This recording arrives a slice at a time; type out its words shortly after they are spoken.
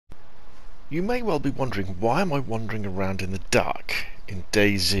You may well be wondering, why am I wandering around in the dark in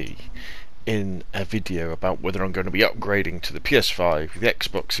DayZ in a video about whether I'm going to be upgrading to the PS5, the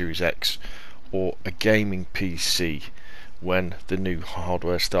Xbox Series X, or a gaming PC when the new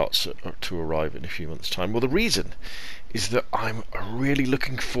hardware starts to arrive in a few months' time? Well, the reason is that I'm really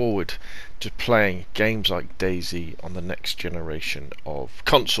looking forward to playing games like DayZ on the next generation of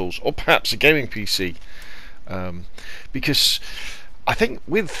consoles, or perhaps a gaming PC, because I think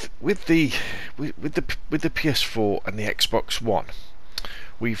with the PS4 and the Xbox One,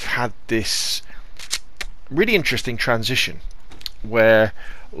 we've had this really interesting transition where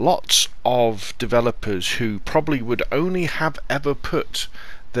lots of developers who probably would only have ever put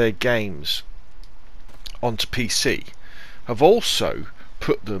their games onto PC have also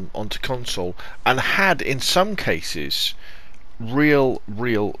put them onto console, and had in some cases real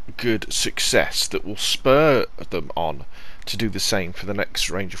good success that will spur them on to do the same for the next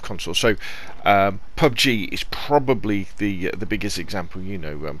range of consoles. So PUBG is probably the biggest example.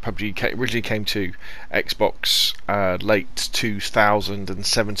 PUBG originally came to Xbox late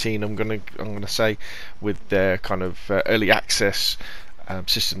 2017. I'm gonna say, with their kind of early access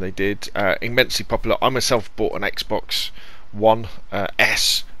system they did, immensely popular. I myself bought an Xbox One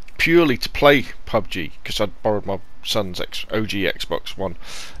S purely to play PUBG because I'd borrowed my son's OG Xbox One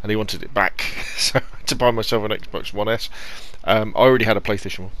and he wanted it back, so I had to buy myself an Xbox One S. I already had a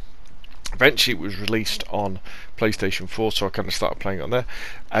PlayStation 1. Eventually it was released on PlayStation 4, so I kind of started playing it on there.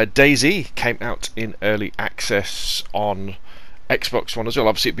 DayZ came out in early access on Xbox One as well.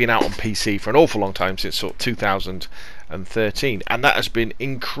 Obviously, it's been out on PC for an awful long time, since sort of 2013, and that has been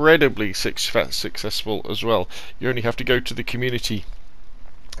incredibly successful as well. You only have to go to the community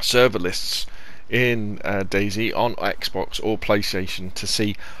server lists in DayZ on Xbox or PlayStation to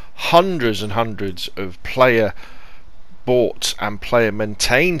see hundreds and hundreds of player bought and player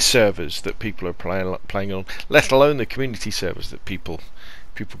maintained servers that people are playing on, let alone the community servers that people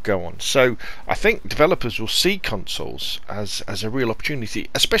go on. So I think developers will see consoles as a real opportunity,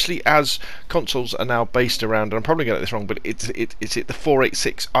 especially as consoles are now based around, and I'm probably getting this wrong, but it's the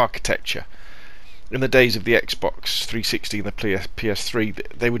 486 architecture. In the days of the Xbox 360 and the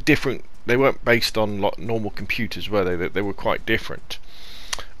PS3, they were different. They weren't based on normal computers, were they? They were quite different.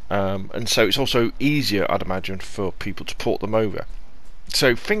 And so it's also easier, I'd imagine, for people to port them over.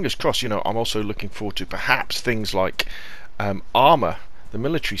 So fingers crossed. I'm also looking forward to perhaps things like Armour, the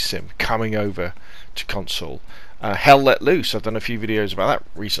military sim, coming over to console. Hell Let Loose, I've done a few videos about that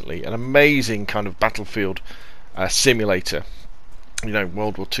recently. An amazing kind of battlefield simulator,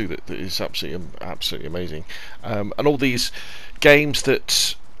 World War II, that is absolutely amazing. And all these games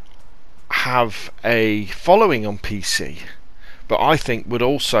that have a following on PC, but I think would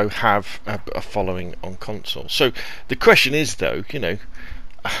also have a following on console. So the question is, though,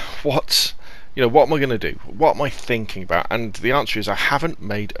 what am I going to do? What am I thinking about? And the answer is, I haven't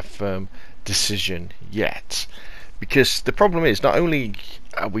made a firm decision yet, because the problem is, not only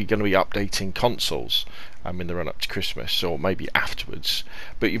are we going to be updating consoles in the run up to Christmas, or maybe afterwards,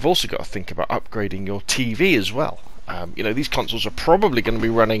 but you've also got to think about upgrading your TV as well. These consoles are probably going to be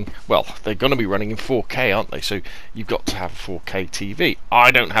running, well, they're going to be running in 4K, aren't they? So you've got to have a 4K TV.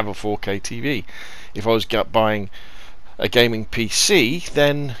 I don't have a 4K TV. If I was buying a gaming PC,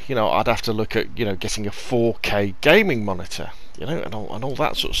 then I'd have to look at getting a 4K gaming monitor, and all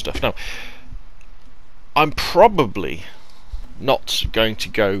that sort of stuff. Now, I'm probably not going to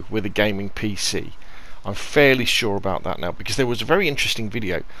go with a gaming PC. I'm fairly sure about that now, because there was a very interesting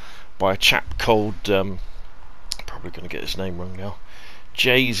video by a chap called, probably going to get his name wrong now,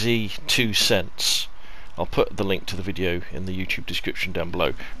 JZ2Cents. I'll put the link to the video in the YouTube description down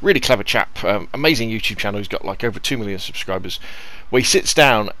below. Really clever chap, amazing YouTube channel. He's got like over 2 million subscribers, where he sits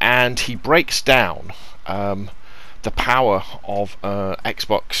down and he breaks down the power of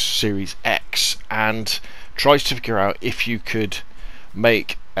Xbox Series X and tries to figure out if you could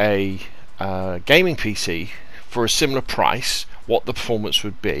make a gaming PC for a similar price, what the performance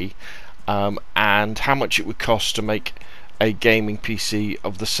would be, and how much it would cost to make a gaming PC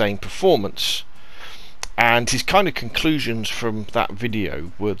of the same performance. And his kind of conclusions from that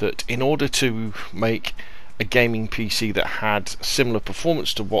video were that in order to make a gaming PC that had similar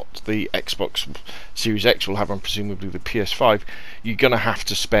performance to what the Xbox Series X will have, and presumably the PS5, you're going to have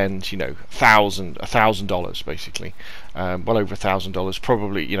to spend, $1,000 basically, well over $1,000,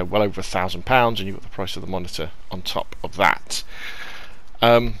 probably, well over £1,000, and you've got the price of the monitor on top of that.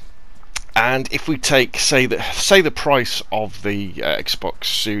 And if we take, say the price of the Xbox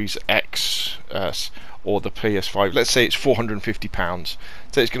Series X or the PS5, let's say it's £450.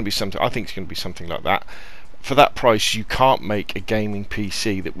 So it's going to be something. I think it's going to be something like that. for that price you can't make a gaming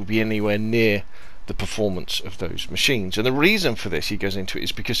PC that will be anywhere near the performance of those machines. And the reason for this, he goes into it,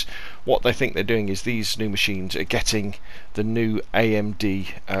 is because what they think they're doing is these new machines are getting the new AMD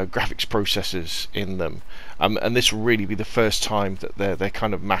graphics processors in them, and this will really be the first time that they're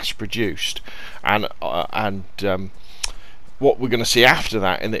kind of mass produced, and what we're going to see after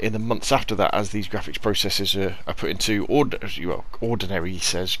that, in the months after that, as these graphics processors are put into ordinary, he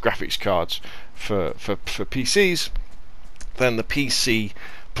says, graphics cards for PCs, then the PC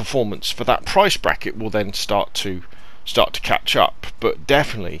performance for that price bracket will then start to catch up. But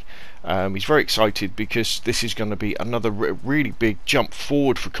definitely, he's very excited because this is going to be another really big jump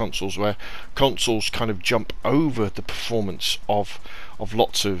forward for consoles, where consoles kind of jump over the performance of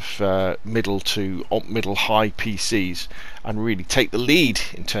lots of middle high PCs and really take the lead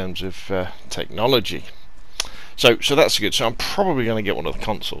in terms of technology. So that's good. So I'm probably going to get one of the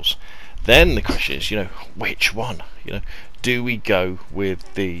consoles. Then the question is, which one? Do we go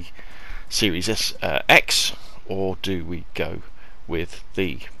with the Series X, or do we go with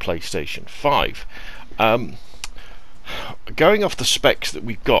the PlayStation 5? Going off the specs that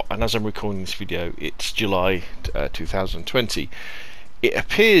we've got, and as I'm recording this video, it's July 2020, it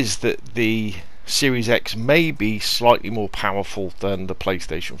appears that the Series X may be slightly more powerful than the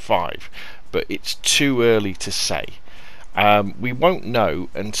PlayStation 5, but it's too early to say. We won't know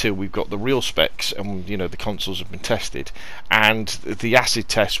until we've got the real specs and the consoles have been tested, and the acid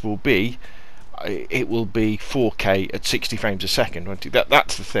test will be 4K at 60 frames a second, won't it?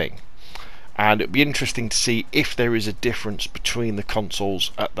 That's the thing. And it'd be interesting to see if there is a difference between the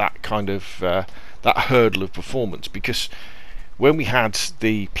consoles at that kind of that hurdle of performance, because when we had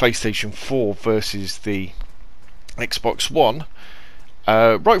the PlayStation 4 versus the Xbox One,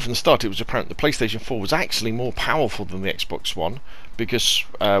 right from the start it was apparent the PlayStation 4 was actually more powerful than the Xbox One, because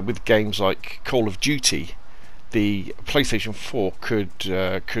with games like Call of Duty, the PlayStation 4 could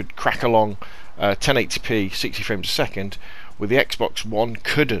crack along 1080p 60 frames a second, where the Xbox One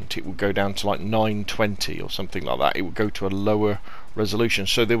couldn't. It would go down to like 920 or something like that. It would go to a lower resolution,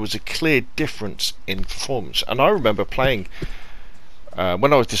 so there was a clear difference in performance. And I remember playing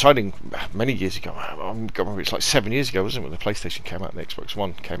when I was deciding many years ago, I remember it's like 7 years ago, wasn't it, when the PlayStation came out and the Xbox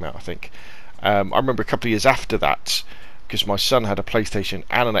One came out, I think. I remember a couple of years after that, because my son had a PlayStation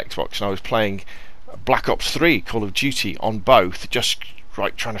and an Xbox, and I was playing Black Ops 3, Call of Duty on both, just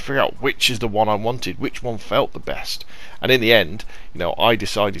trying to figure out which is the one I wanted, which one felt the best. And in the end, I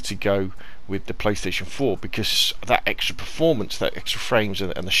decided to go with the PlayStation 4, because that extra performance, that extra frames,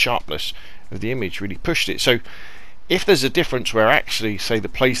 and the sharpness of the image really pushed it. So if there's a difference where actually, say, the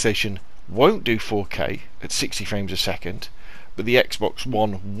PlayStation won't do 4K at 60 frames a second, but the Xbox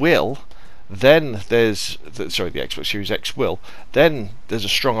One will, then the Xbox Series X will, then there's a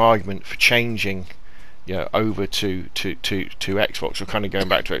strong argument for changing over to Xbox, or kind of going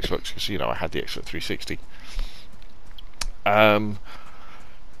back to Xbox, because I had the Xbox 360.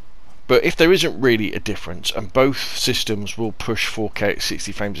 But if there isn't really a difference and both systems will push 4K at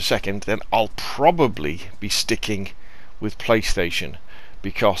 60 frames a second, then I'll probably be sticking with PlayStation,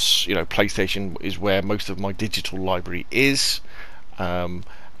 because PlayStation is where most of my digital library is. Most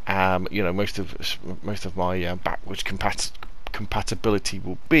of my backwards compatibility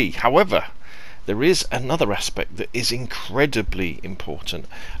will be. However, there is another aspect that is incredibly important,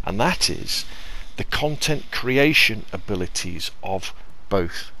 and that is the content creation abilities of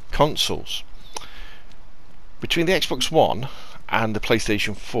both consoles. Between the Xbox One and the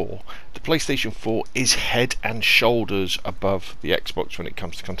PlayStation 4, the PlayStation 4 is head and shoulders above the Xbox when it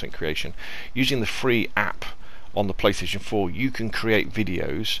comes to content creation. Using the free app on the PlayStation 4, you can create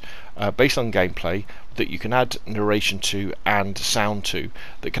videos based on gameplay that you can add narration to and sound to,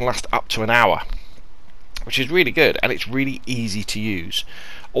 that can last up to an hour, which is really good, and it's really easy to use.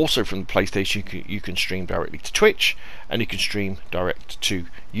 Also, from the PlayStation, you can stream directly to Twitch, and you can stream direct to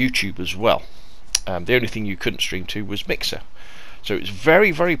YouTube as well. The only thing you couldn't stream to was Mixer. So it's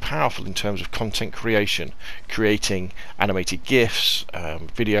very, very powerful in terms of content creation, creating animated GIFs,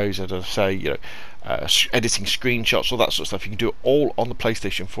 videos, as I say, editing screenshots, all that sort of stuff. You can do it all on the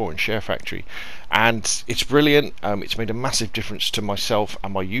PlayStation 4 in Share Factory, and it's brilliant. It's made a massive difference to myself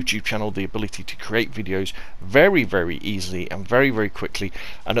and my YouTube channel, the ability to create videos very, very easily and very, very quickly,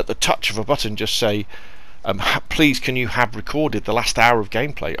 and at the touch of a button just say, please can you have recorded the last hour of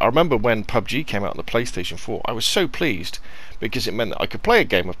gameplay. I remember when PUBG came out on the PlayStation 4, I was so pleased, because it meant that I could play a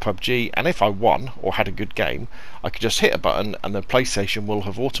game of PUBG, and if I won or had a good game, I could just hit a button and the PlayStation will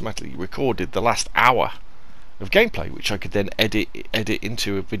have automatically recorded the last hour of gameplay, which I could then edit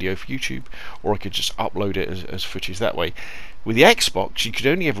into a video for YouTube, or I could just upload it as footage that way. With the Xbox, you could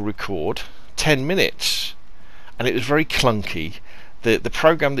only ever record 10 minutes and it was very clunky. The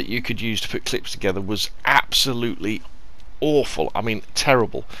program that you could use to put clips together was absolutely awful. I mean,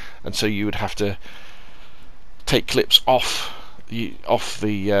 terrible. And so you would have to take clips off the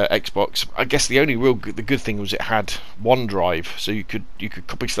Xbox. I guess the only the good thing was it had OneDrive, so you could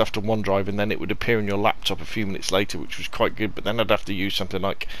copy stuff to OneDrive and then it would appear on your laptop a few minutes later, which was quite good. But then I'd have to use something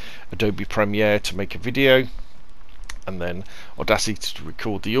like Adobe Premiere to make a video, and then Audacity to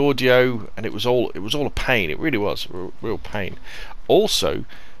record the audio, and it was all a pain. It really was a real pain. Also,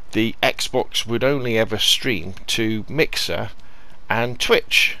 the Xbox would only ever stream to Mixer and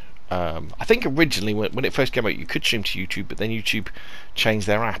Twitch. I think originally when it first came out you could stream to YouTube, but then YouTube changed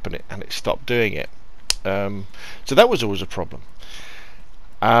their app and it stopped doing it. So that was always a problem.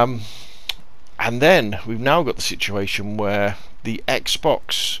 And then we've now got the situation where the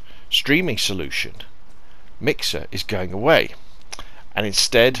Xbox streaming solution, Mixer, is going away, and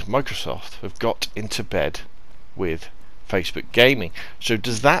instead Microsoft have got into bed with Facebook Gaming. So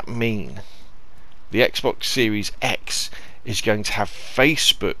does that mean the Xbox Series X is going to have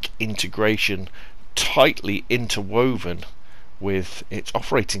Facebook integration tightly interwoven with its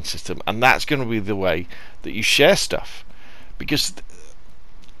operating system, and that's going to be the way that you share stuff? Because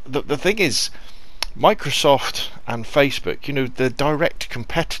the thing is, Microsoft and Facebook, you know, they're direct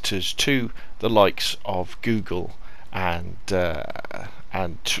competitors to the likes of Google and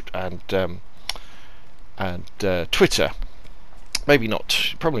Twitter. Probably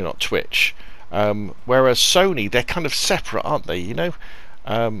not Twitch. Whereas Sony, they're kind of separate, aren't they? You know,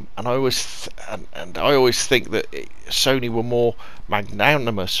 and I always think that Sony were more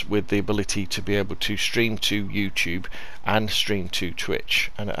magnanimous with the ability to be able to stream to YouTube and stream to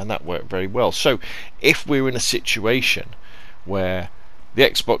Twitch, and that worked very well. So if we're in a situation where the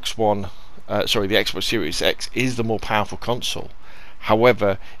Xbox Series X is the more powerful console,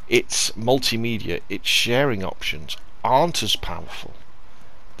 however its multimedia, its sharing options aren't as powerful,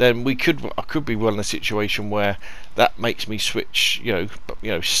 then I could be well in a situation where that makes me switch,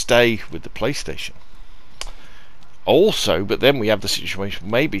 stay with the PlayStation. Also, but then we have the situation,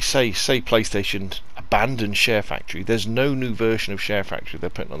 maybe say PlayStation abandons Share Factory. There's no new version of Share Factory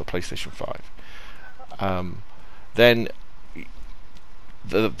they're putting on the PlayStation 5. Then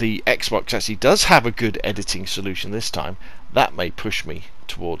the Xbox actually does have a good editing solution this time. That may push me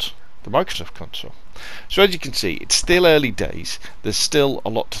towards the Microsoft console. So as you can see, it's still early days. There's still a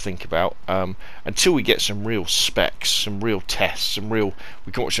lot to think about until we get some real specs, some real tests, we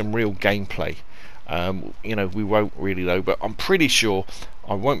can watch some real gameplay. We won't really know, but I'm pretty sure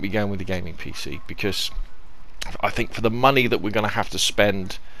I won't be going with the gaming PC, because I think for the money that we're going to have to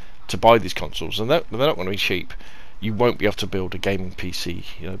spend to buy these consoles, and they're not going to be cheap, you won't be able to build a gaming PC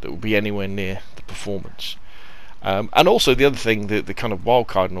that will be anywhere near the performance. And also the other thing, the kind of wild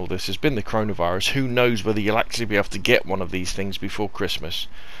card in all this has been the coronavirus. Who knows whether you'll actually be able to get one of these things before Christmas,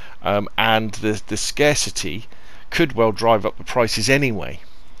 and the scarcity could well drive up the prices anyway.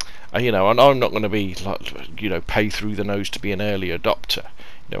 And I'm not going to be pay through the nose to be an early adopter.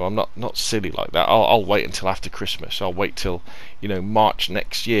 I'm not silly like that. I'll wait until after Christmas. I'll wait till March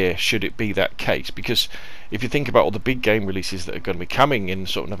next year, should it be that case. Because if you think about all the big game releases that are going to be coming in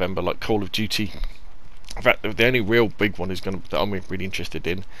sort of November, like Call of Duty. In fact, the only real big one that I'm really interested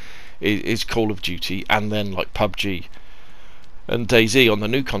in is Call of Duty, and then like PUBG and DayZ on the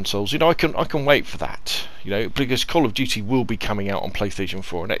new consoles. I can wait for that. Because Call of Duty will be coming out on PlayStation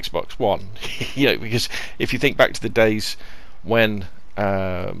 4 and Xbox One. Because if you think back to the days when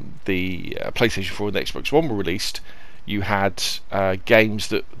the PlayStation 4 and the Xbox One were released, you had games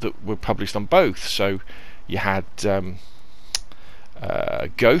that were published on both. So you had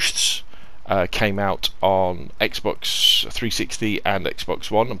Ghosts. Came out on Xbox 360 and Xbox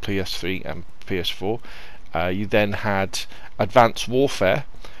One, and PS3 and PS4. You then had Advanced Warfare,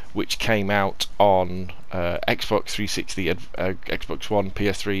 which came out on Xbox 360, Xbox One,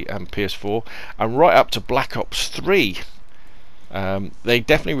 PS3 and PS4, and right up to Black Ops 3. They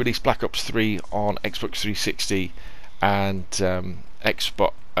definitely released Black Ops 3 on Xbox 360 and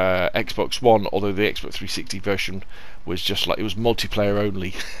Xbox One, although the Xbox 360 version was just like, it was multiplayer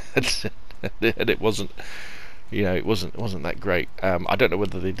only. And it wasn't that great. I don't know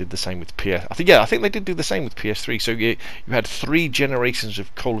whether they did the same with PS. I think they did do the same with PS3. So you had 3 generations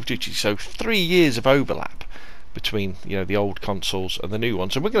of Call of Duty, so 3 years of overlap between the old consoles and the new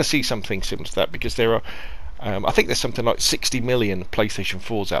ones. And we're going to see something similar to that, because there are I think there's something like 60 million PlayStation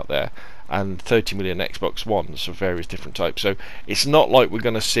 4s out there and 30 million Xbox Ones of various different types. So it's not like we're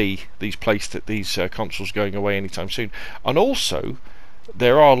going to see these consoles going away anytime soon. And also,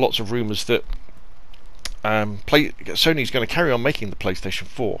 there are lots of rumours that Sony's going to carry on making the PlayStation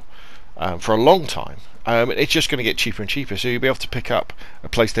 4 for a long time, It's just going to get cheaper and cheaper. So you'll be able to pick up a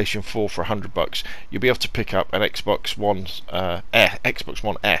PlayStation 4 for $100. You'll be able to pick up an Xbox One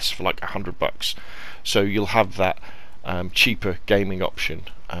S for like $100. So you'll have that cheaper gaming option,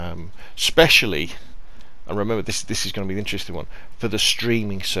 especially. And remember, this is going to be the interesting one for the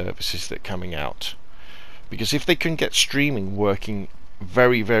streaming services that are coming out, because if they can get streaming working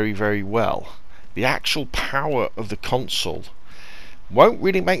very, very, very well, the actual power of the console won't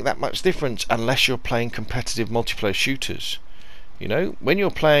really make that much difference unless you're playing competitive multiplayer shooters. You know, when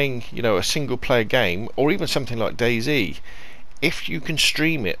you're playing, you know, a single player game, or even something like DayZ, if you can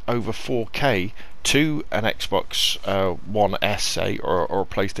stream it over 4K to an Xbox One S, say, or a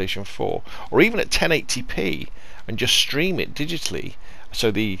PlayStation 4, or even at 1080p, and just stream it digitally,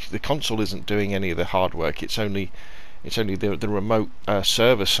 so the console isn't doing any of the hard work, it's only the remote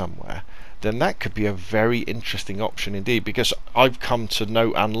server somewhere, then that could be a very interesting option indeed, because I've come to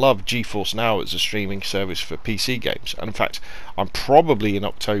know and love GeForce Now as a streaming service for PC games. And in fact, I'm probably in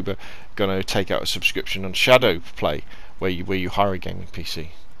October going to take out a subscription on Shadow Play, where you hire a gaming PC.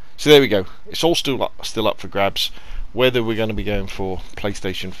 So there we go. It's all still up for grabs, whether we're going to be going for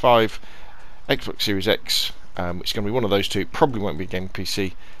PlayStation 5, Xbox Series X. It's going to be one of those two. It probably won't be a gaming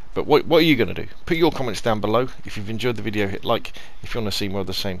PC. But what are you going to do? Put your comments down below. If you've enjoyed the video, hit like. If you want to see more of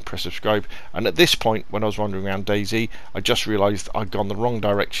the same, press subscribe. And at this point, when I was wandering around DayZ, I just realised I'd gone the wrong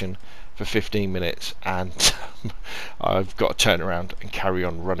direction for 15 minutes, and I've got to turn around and carry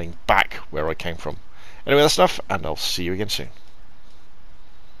on running back where I came from. Anyway, that's enough, and I'll see you again soon.